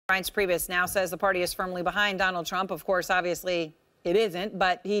Reince Priebus now says the party is firmly behind Donald Trump. Of course, obviously, it isn't,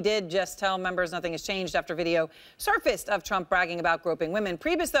 but he did just tell members nothing has changed after video surfaced of Trump bragging about groping women.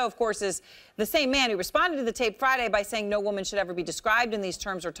 Priebus, though, of course, is the same man who responded to the tape Friday by saying no woman should ever be described in these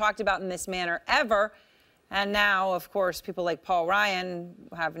terms or talked about in this manner ever. And now, of course, people like Paul Ryan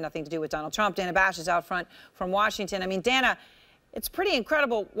have nothing to do with Donald Trump. Dana Bash is out front from Washington. I mean, Dana, it's pretty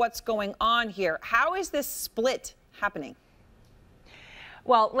incredible what's going on here. How is this split happening?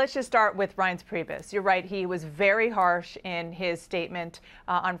 Well, let's just start with Reince Priebus. You're right. He was very harsh in his statement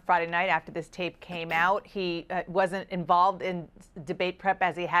on Friday night after this tape came out. He wasn't involved in debate prep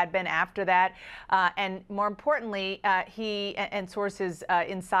as he had been after that. And more importantly, he and sources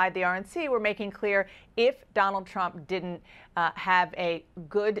inside the RNC were making clear if Donald Trump didn't have a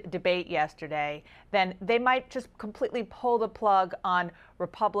good debate yesterday, then they might just completely pull the plug on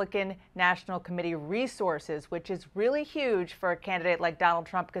Republican National Committee resources, which is really huge for a candidate like Donald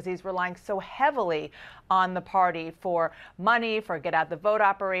Trump because he's relying so heavily on the party for money, for get-out-the-vote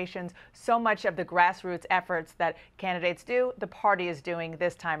operations. So much of the grassroots efforts that candidates do, the party is doing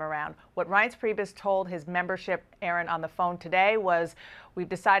this time around. What Reince Priebus told his membership, Aaron, on the phone today was, we've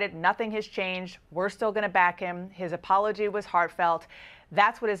decided nothing has changed. We're still going to back him. His apology was heartfelt.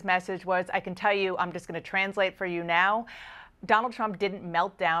 That's what his message was. I can tell you, I'm just going to translate for you now. Donald Trump didn't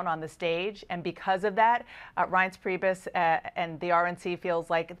melt down on the stage, and because of that, Reince Priebus and the RNC feels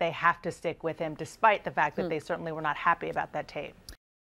like they have to stick with him, despite the fact that they certainly were not happy about that tape.